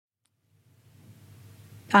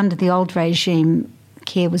Under the old regime,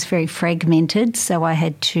 care was very fragmented, so I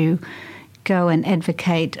had to go and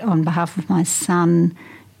advocate on behalf of my son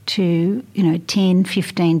to, 10,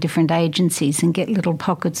 15 different agencies and get little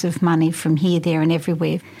pockets of money from here, there and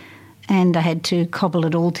everywhere. And I had to cobble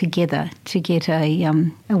it all together to get a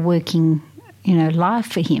working,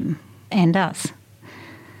 life for him and us.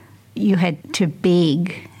 You had to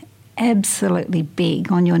beg, absolutely beg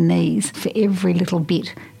on your knees for every little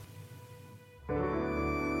bit.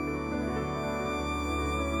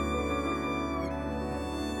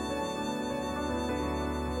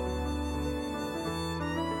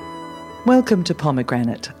 Welcome to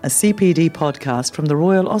Pomegranate, a CPD podcast from the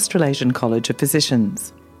Royal Australasian College of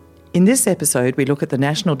Physicians. In this episode, we look at the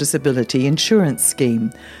National Disability Insurance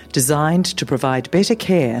Scheme, designed to provide better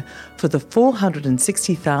care for the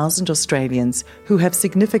 460,000 Australians who have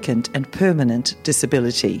significant and permanent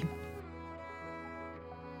disability.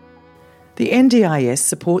 The NDIS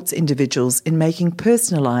supports individuals in making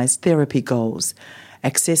personalised therapy goals,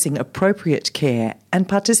 accessing appropriate care and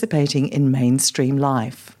participating in mainstream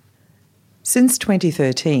life. Since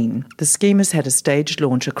 2013, the scheme has had a staged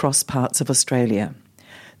launch across parts of Australia.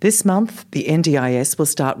 This month, the NDIS will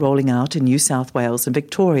start rolling out in New South Wales and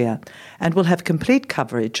Victoria and will have complete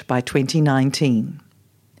coverage by 2019.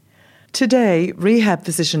 Today, rehab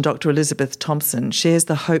physician Dr. Elizabeth Thompson shares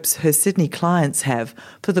the hopes her Sydney clients have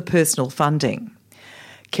for the personal funding.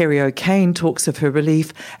 Kerry O'Kane talks of her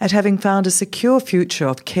relief at having found a secure future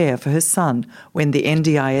of care for her son when the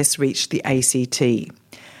NDIS reached the ACT.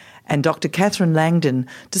 And Dr. Catherine Langdon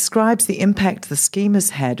describes the impact the scheme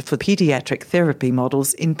has had for paediatric therapy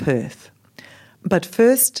models in Perth. But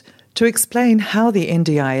first, to explain how the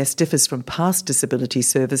NDIS differs from past disability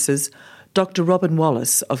services, Dr. Robin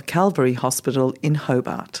Wallace of Calvary Hospital in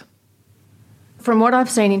Hobart. From what I've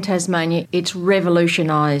seen in Tasmania, it's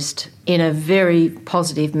revolutionised in a very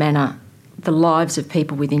positive manner the lives of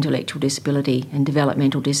people with intellectual disability and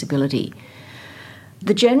developmental disability.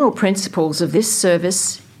 The general principles of this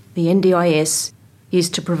service, the NDIS, is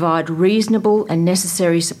to provide reasonable and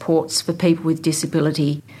necessary supports for people with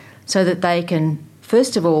disability so that they can,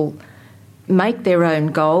 first of all, make their own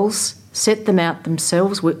goals, set them out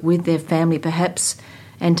themselves with their family perhaps,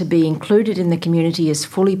 and to be included in the community as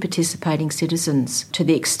fully participating citizens to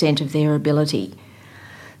the extent of their ability.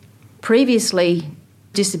 Previously,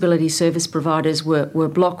 disability service providers were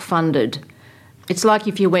block funded. It's like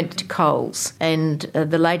if you went to Coles and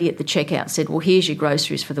the lady at the checkout said, well, here's your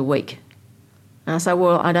groceries for the week. And I say,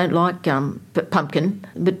 well, I don't like pumpkin,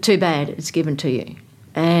 but too bad, it's given to you.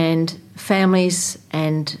 And families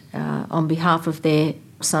and on behalf of their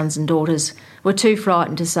sons and daughters were too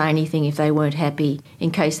frightened to say anything if they weren't happy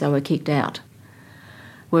in case they were kicked out.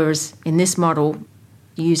 Whereas in this model,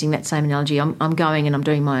 using that same analogy, I'm going and I'm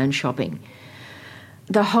doing my own shopping.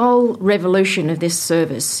 The whole revolution of this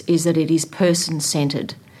service is that it is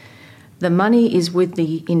person-centred. The money is with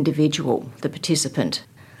the individual, the participant,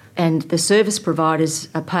 and the service providers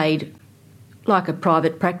are paid like a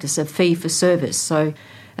private practice, a fee for service. So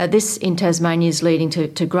this in Tasmania is leading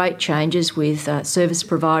to great changes with service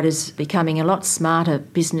providers becoming a lot smarter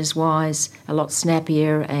business-wise, a lot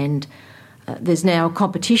snappier, and there's now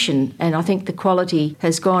competition, and I think the quality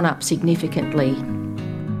has gone up significantly.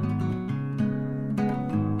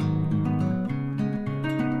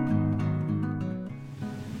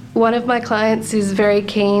 One of my clients is very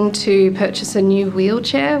keen to purchase a new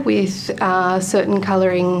wheelchair with certain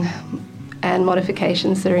colouring and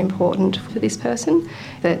modifications that are important for this person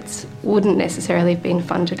that wouldn't necessarily have been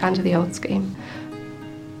funded under the old scheme.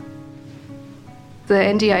 The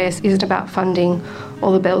NDIS isn't about funding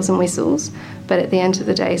all the bells and whistles, but at the end of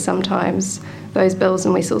the day, sometimes those bells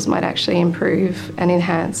and whistles might actually improve and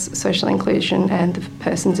enhance social inclusion and the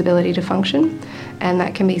person's ability to function, and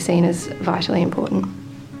that can be seen as vitally important.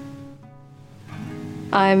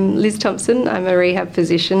 I'm Liz Thompson. I'm a rehab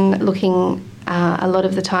physician looking a lot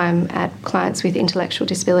of the time at clients with intellectual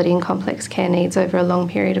disability and complex care needs over a long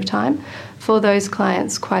period of time. For those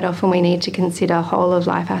clients, quite often we need to consider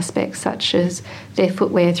whole-of-life aspects such as their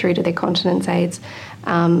footwear through to their continence aids,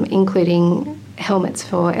 including helmets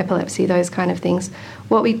for epilepsy, those kind of things.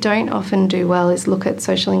 What we don't often do well is look at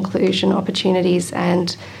social inclusion opportunities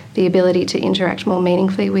and the ability to interact more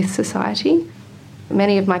meaningfully with society.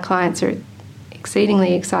 Many of my clients are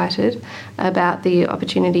exceedingly excited about the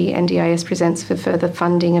opportunity NDIS presents for further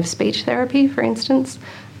funding of speech therapy, for instance.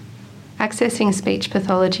 Accessing speech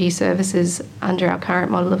pathology services under our current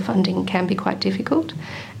model of funding can be quite difficult.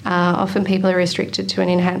 Often people are restricted to an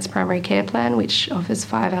enhanced primary care plan, which offers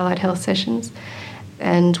 5 allied health sessions.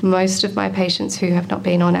 And most of my patients who have not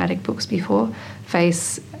been on ADDIC books before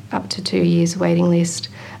face up to 2 years waiting list.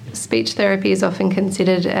 Speech therapy is often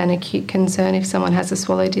considered an acute concern if someone has a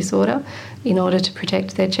swallow disorder in order to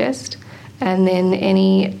protect their chest. And then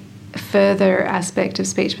any further aspect of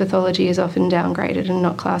speech pathology is often downgraded and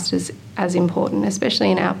not classed as important,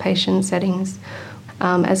 especially in outpatient settings.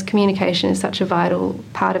 As communication is such a vital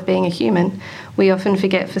part of being a human, we often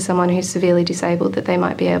forget for someone who's severely disabled that they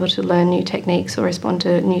might be able to learn new techniques or respond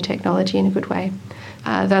to new technology in a good way.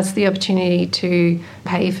 Thus, the opportunity to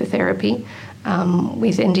pay for therapy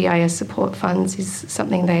with NDIS support funds is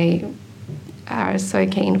something they are so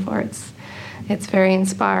keen for. It's very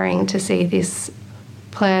inspiring to see this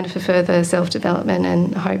plan for further self-development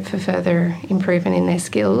and hope for further improvement in their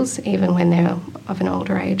skills, even when they're of an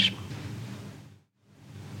older age.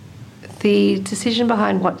 The decision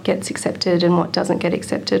behind what gets accepted and what doesn't get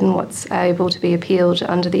accepted and what's able to be appealed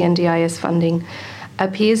under the NDIS funding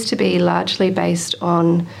appears to be largely based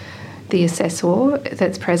on the assessor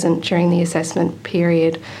that's present during the assessment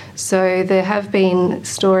period. So there have been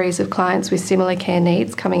stories of clients with similar care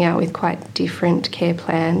needs coming out with quite different care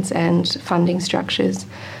plans and funding structures.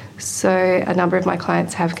 So a number of my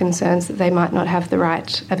clients have concerns that they might not have the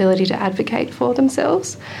right ability to advocate for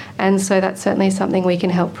themselves. And so that's certainly something we can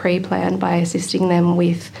help pre-plan by assisting them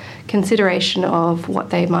with consideration of what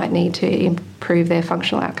they might need to improve their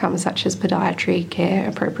functional outcomes, such as podiatry care,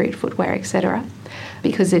 appropriate footwear, etc.,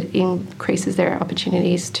 because it increases their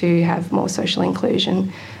opportunities to have more social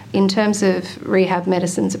inclusion. In terms of rehab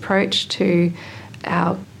medicine's approach to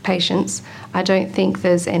our patients, I don't think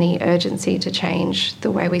there's any urgency to change the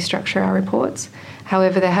way we structure our reports.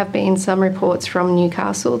 However, there have been some reports from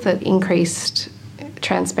Newcastle that increased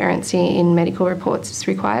transparency in medical reports is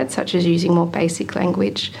required, such as using more basic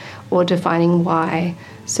language or defining why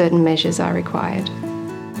certain measures are required.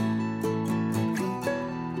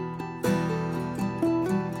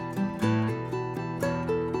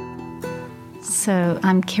 So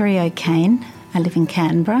I'm Kerry O'Kane. I live in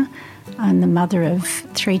Canberra. I'm the mother of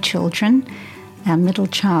 3 children. Our middle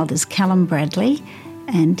child is Callum Bradley,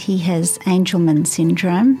 and he has Angelman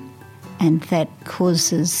syndrome, and that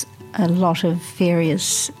causes a lot of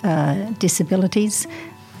various disabilities,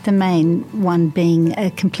 the main one being a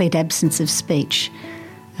complete absence of speech,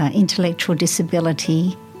 intellectual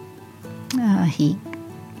disability. He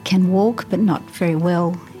can walk but not very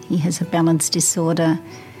well. He has a balance disorder.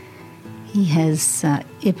 He has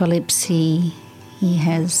epilepsy. He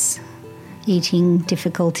has eating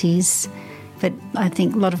difficulties. But I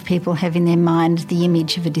think a lot of people have in their mind the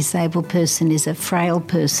image of a disabled person is a frail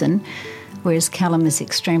person, whereas Callum is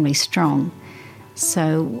extremely strong.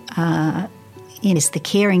 So yes, the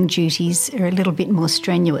caring duties are a little bit more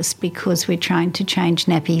strenuous because we're trying to change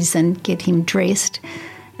nappies and get him dressed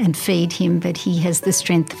and feed him, but he has the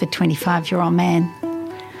strength of a 25-year-old man.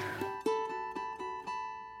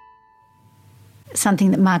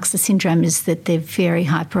 Something that marks the syndrome is that they're very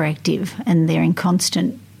hyperactive and they're in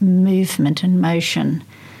constant movement and motion,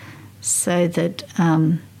 so that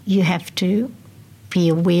you have to be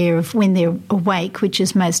aware of when they're awake, which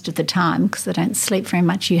is most of the time because they don't sleep very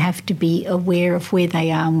much. You have to be aware of where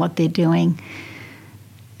they are and what they're doing.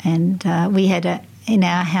 And we had in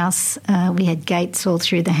our house, we had gates all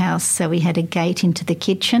through the house, so we had a gate into the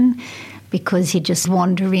kitchen because he'd just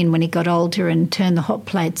wander in when he got older and turn the hot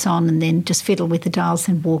plates on and then just fiddle with the dials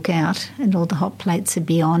and walk out, and all the hot plates would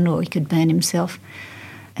be on, or he could burn himself.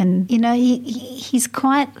 And, you know, he's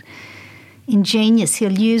quite ingenious.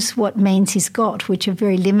 He'll use what means he's got, which are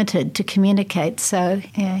very limited, to communicate. So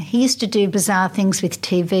he used to do bizarre things with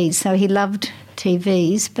TVs. So he loved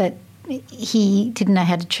TVs, but he didn't know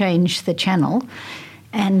how to change the channel.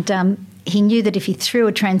 And he knew that if he threw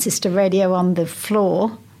a transistor radio on the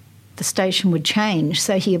floor, the station would change.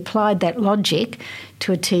 So he applied that logic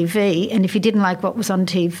to a TV, and if he didn't like what was on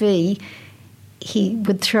TV, he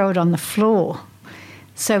would throw it on the floor.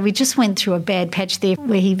 So we just went through a bad patch there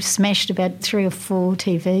where he smashed about 3 or 4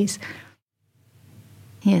 TVs.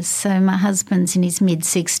 Yes, so my husband's in his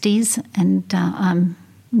mid-60s and I'm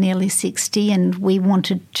nearly 60, and we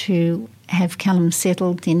wanted to have Callum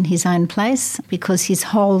settled in his own place because his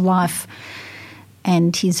whole life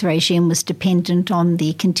and his regime was dependent on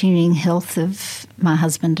the continuing health of my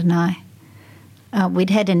husband and I. We'd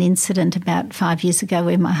had an incident about 5 years ago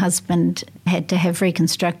where my husband had to have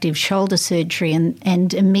reconstructive shoulder surgery,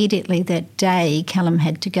 and immediately that day Callum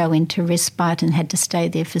had to go into respite and had to stay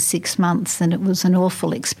there for 6 months, and it was an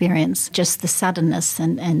awful experience. Just the suddenness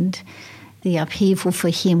and the upheaval for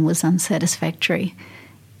him was unsatisfactory.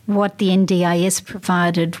 What the NDIS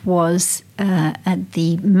provided was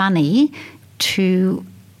the money to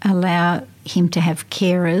allow him to have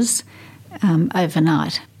carers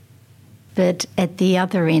overnight. but at the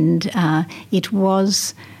other end, it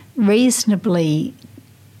was reasonably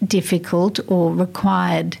difficult or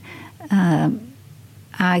required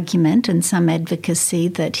argument and some advocacy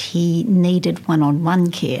that he needed one-on-one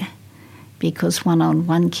care, because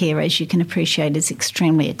one-on-one care, as you can appreciate, is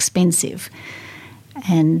extremely expensive.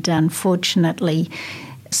 And unfortunately,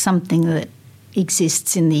 something that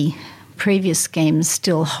exists in the previous schemes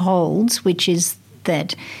still holds, which is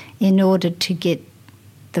that in order to get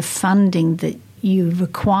the funding that you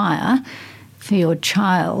require for your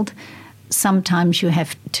child, sometimes you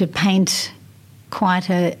have to paint quite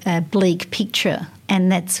a bleak picture, and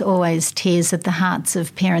that's always tears at the hearts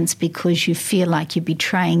of parents, because you feel like you're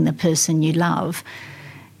betraying the person you love,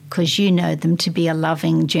 because you know them to be a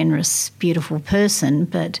loving, generous, beautiful person,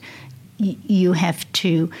 but you have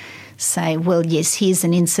to say, well, yes, here's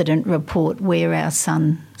an incident report where our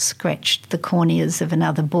son scratched the corneas of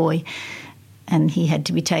another boy and he had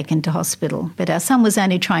to be taken to hospital. But our son was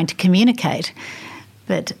only trying to communicate.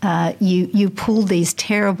 But you pull these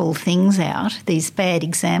terrible things out, these bad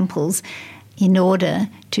examples, in order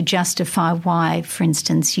to justify why, for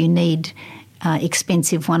instance, you need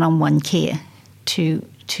expensive one-on-one care to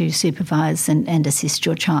supervise and assist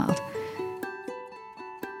your child.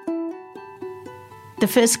 The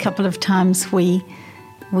first couple of times we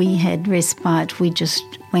had respite, we just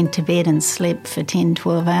went to bed and slept for 10,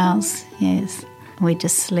 12 hours. Yes, we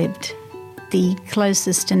just slept. The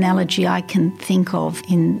closest analogy I can think of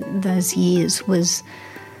in those years was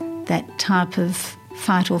that type of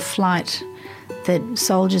fight or flight that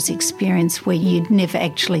soldiers experience, where you'd never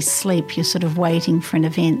actually sleep, you're sort of waiting for an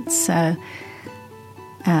event. So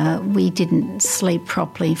we didn't sleep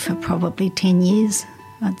properly for probably 10 years,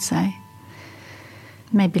 I'd say.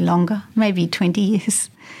 Maybe longer, maybe 20 years.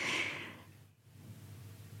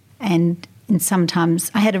 And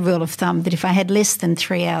sometimes I had a rule of thumb that if I had less than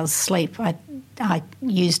 3 hours sleep, I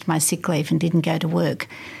used my sick leave and didn't go to work.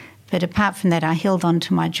 But apart from that, I held on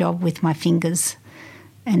to my job with my fingers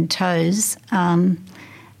and toes. And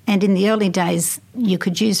in the early days, you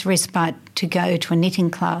could use respite to go to a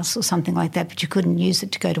knitting class or something like that, but you couldn't use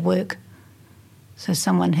it to go to work. So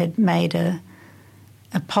someone had made a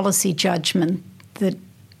policy judgment that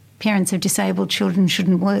parents of disabled children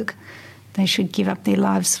shouldn't work. They should give up their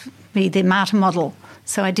lives, be their martyr model.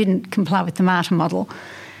 So I didn't comply with the martyr model.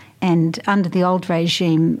 And under the old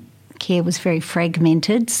regime, care was very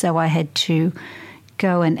fragmented, so I had to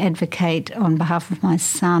go and advocate on behalf of my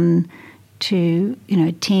son to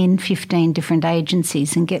 10, 15 different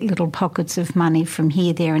agencies and get little pockets of money from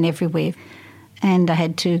here, there and everywhere. And I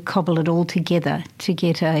had to cobble it all together to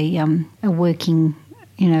get a working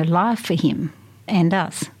life for him and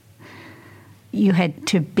us. You had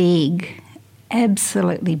to beg,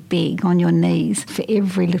 absolutely beg on your knees for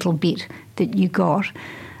every little bit that you got.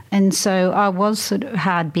 And so I was sort of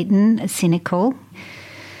hard-bitten, cynical,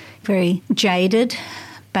 very jaded,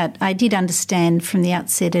 but I did understand from the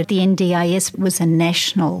outset that the NDIS was a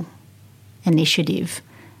national initiative,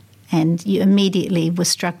 and you immediately were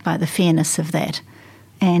struck by the fairness of that.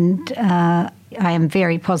 And I am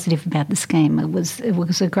very positive about the scheme. It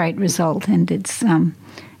was a great result, and it's going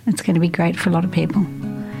to be great for a lot of people.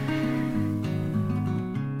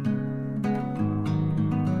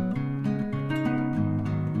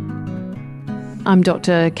 I'm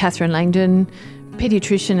Dr. Catherine Langdon,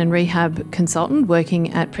 paediatrician and rehab consultant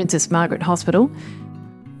working at Princess Margaret Hospital.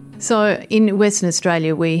 So in Western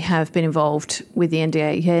Australia, we have been involved with the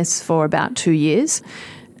NDIS for about 2 years,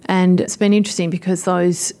 and it's been interesting because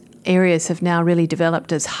those areas have now really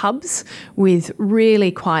developed as hubs with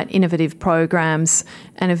really quite innovative programs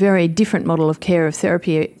and a very different model of care of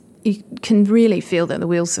therapy. You can really feel that the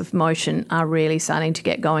wheels of motion are really starting to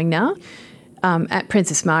get going now. At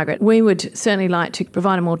Princess Margaret, we would certainly like to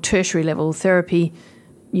provide a more tertiary level therapy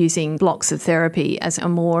using blocks of therapy as a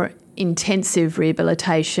more intensive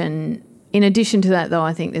rehabilitation. In addition to that, though,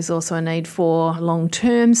 I think there's also a need for a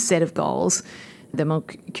long-term set of goals, the more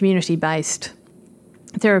community-based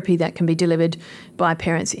therapy that can be delivered by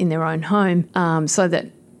parents in their own home, so that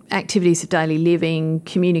activities of daily living,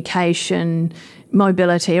 communication,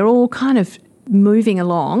 mobility are all kind of moving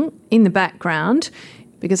along in the background.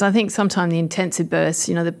 Because I think sometimes the intensive bursts,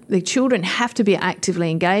 the children have to be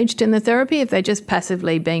actively engaged in the therapy. If they're just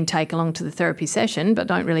passively being taken along to the therapy session but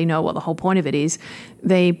don't really know what the whole point of it is,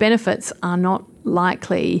 the benefits are not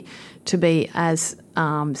likely to be as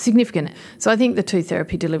significant. So I think the two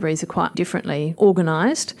therapy deliveries are quite differently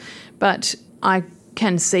organised, but I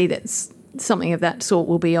can see that something of that sort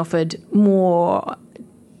will be offered more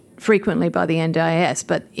frequently by the NDIS,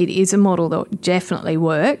 but it is a model that definitely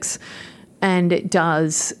works. And it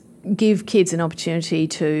does give kids an opportunity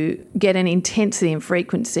to get an intensity and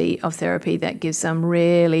frequency of therapy that gives them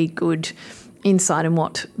really good insight in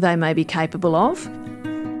what they may be capable of.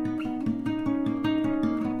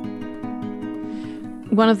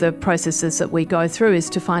 One of the processes that we go through is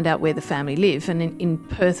to find out where the family live, and in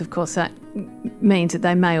Perth, of course, that means that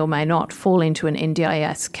they may or may not fall into an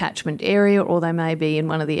NDIS catchment area, or they may be in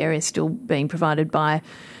one of the areas still being provided by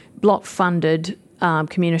block-funded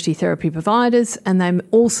community therapy providers, and they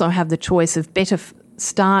also have the choice of Better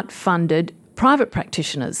Start-funded private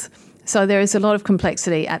practitioners. So there is a lot of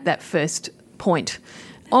complexity at that first point.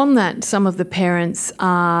 On that, some of the parents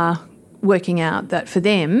are working out that for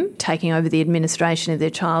them, taking over the administration of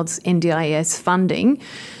their child's NDIS funding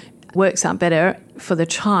works out better for the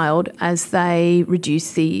child as they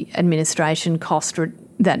reduce the administration cost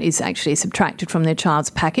that is actually subtracted from their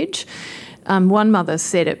child's package. One mother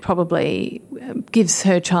said it probably gives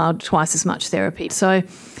her child twice as much therapy. So,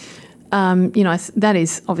 that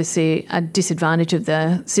is obviously a disadvantage of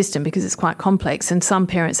the system because it's quite complex, and some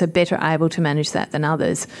parents are better able to manage that than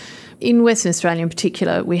others. In Western Australia in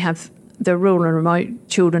particular, we have the rural and remote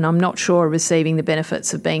children, I'm not sure, are receiving the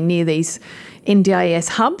benefits of being near these NDIS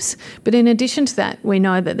hubs. But in addition to that, we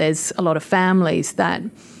know that there's a lot of families that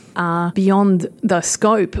are beyond the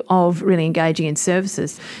scope of really engaging in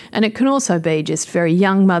services. And it can also be just very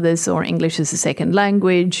young mothers, or English as a second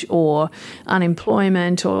language, or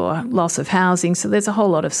unemployment, or loss of housing. So there's a whole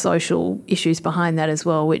lot of social issues behind that as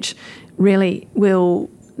well, which really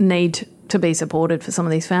will need to be supported for some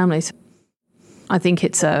of these families. I think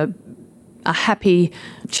it's a happy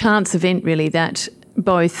chance event, really, that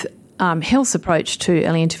both health's approach to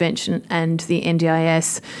early intervention and the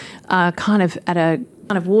NDIS are kind of at a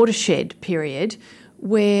kind of watershed period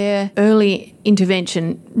where early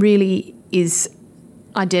intervention really is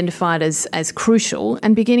identified as crucial,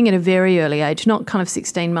 and beginning at a very early age, not kind of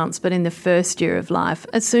 16 months, but in the first year of life,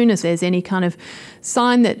 as soon as there's any kind of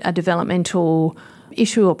sign that a developmental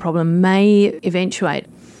issue or problem may eventuate.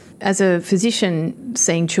 As a physician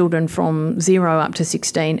seeing children from 0 up to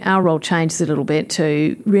 16, our role changes a little bit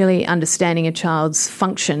to really understanding a child's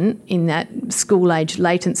function in that school-age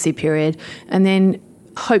latency period, and then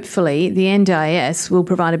hopefully the NDIS will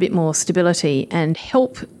provide a bit more stability and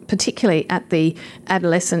help, particularly at the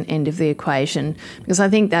adolescent end of the equation, because I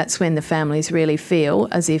think that's when the families really feel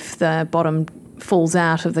as if the bottom falls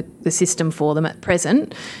out of the system for them at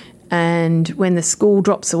present. And when the school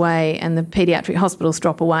drops away and the paediatric hospitals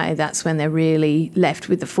drop away, that's when they're really left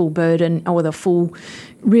with the full burden or the full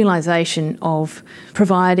realisation of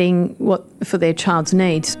providing what for their child's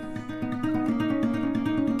needs.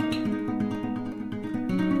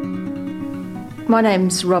 My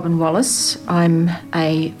name's Robin Wallace. I'm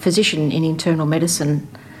a physician in internal medicine.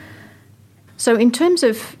 So in terms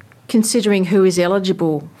of considering who is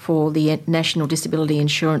eligible for the National Disability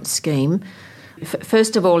Insurance Scheme,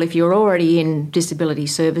 first of all, if you're already in disability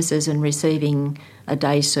services and receiving a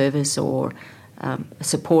day's service or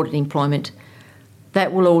supported employment,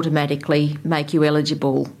 that will automatically make you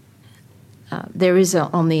eligible. There is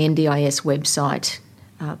on the NDIS website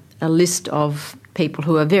a list of people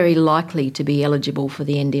who are very likely to be eligible for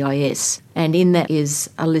the NDIS, and in that is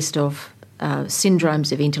a list of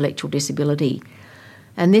syndromes of intellectual disability.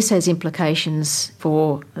 And this has implications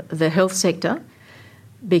for the health sector,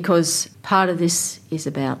 because part of this is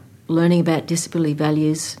about learning about disability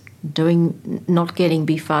values, not getting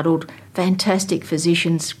befuddled. Fantastic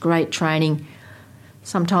physicians, great training,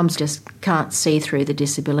 sometimes just can't see through the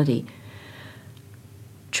disability.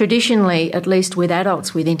 Traditionally, at least with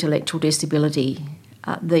adults with intellectual disability,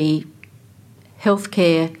 the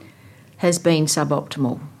healthcare has been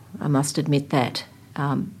suboptimal. I must admit that.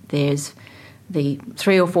 There's the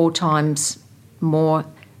 3 or 4 times more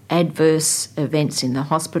adverse events in the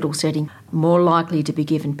hospital setting, more likely to be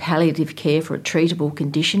given palliative care for a treatable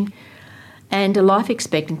condition, and a life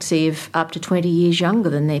expectancy of up to 20 years younger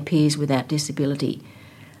than their peers without disability.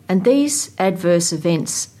 And these adverse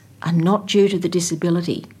events are not due to the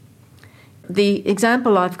disability. The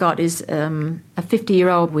example I've got is a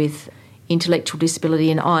 50-year-old with intellectual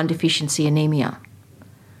disability and iron deficiency anemia.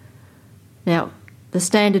 Now, the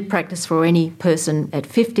standard practice for any person at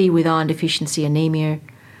 50 with iron deficiency anemia,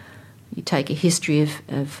 you take a history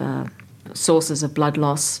of sources of blood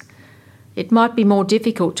loss. It might be more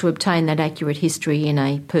difficult to obtain that accurate history in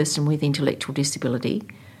a person with intellectual disability.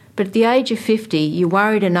 But at the age of 50, you're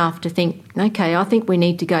worried enough to think, okay, I think we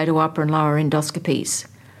need to go to upper and lower endoscopies.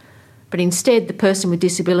 But instead, the person with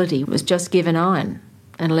disability was just given iron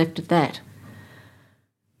and left at that.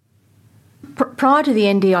 Prior to the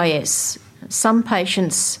NDIS, some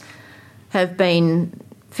patients have been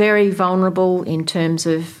very vulnerable in terms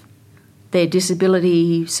of their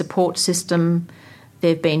disability support system.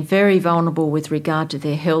 They've been very vulnerable with regard to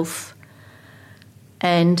their health.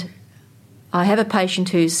 And I have a patient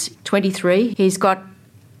who's 23. He's got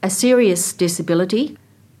a serious disability.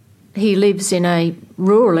 He lives in a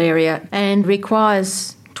rural area and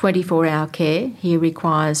requires 24-hour care. He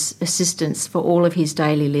requires assistance for all of his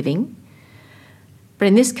daily living. But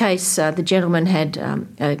in this case, the gentleman had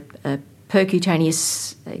a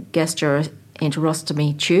percutaneous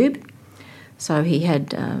gastroenterostomy tube. So he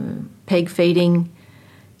had peg feeding,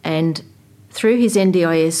 and through his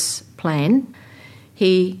NDIS plan,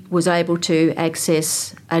 he was able to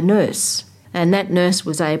access a nurse, and that nurse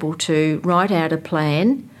was able to write out a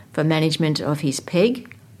plan for management of his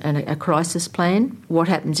peg and a crisis plan. What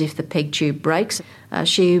happens if the peg tube breaks?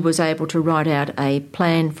 She was able to write out a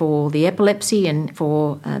plan for the epilepsy and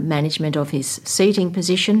for management of his seating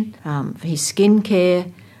position, for his skin care,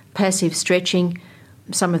 passive stretching.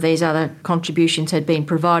 Some of these other contributions had been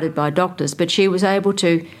provided by doctors, but she was able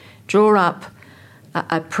to draw up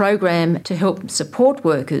a program to help support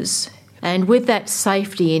workers. And with that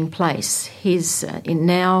safety in place,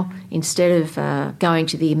 now, instead of going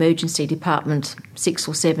to the emergency department 6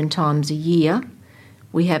 or 7 times a year,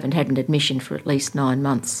 we haven't had an admission for at least 9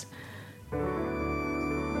 months.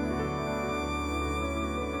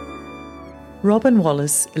 Robin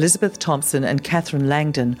Wallace, Elizabeth Thompson and Catherine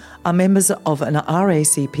Langdon are members of an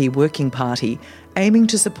RACP working party aiming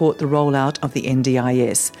to support the rollout of the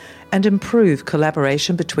NDIS and improve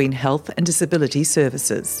collaboration between health and disability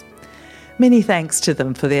services. Many thanks to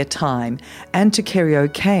them for their time and to Kerry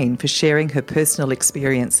O'Kane for sharing her personal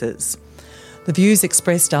experiences. The views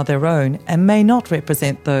expressed are their own and may not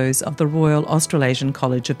represent those of the Royal Australasian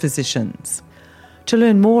College of Physicians. To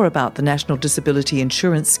learn more about the National Disability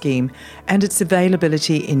Insurance Scheme and its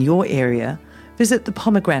availability in your area, visit the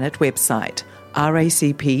Pomegranate website,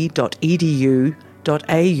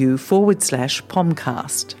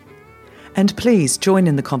 racp.edu.au/Pomcast. And please join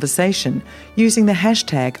in the conversation using the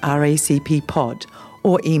hashtag RACPPod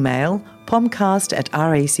or email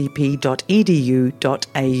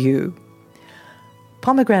pomcast@racp.edu.au.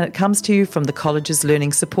 Pomegranate comes to you from the College's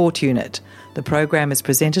Learning Support Unit. The program is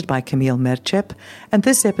presented by Camille Merchep, and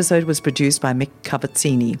this episode was produced by Mick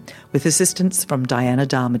Cavazzini, with assistance from Diana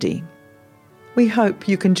Darmody. We hope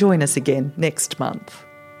you can join us again next month.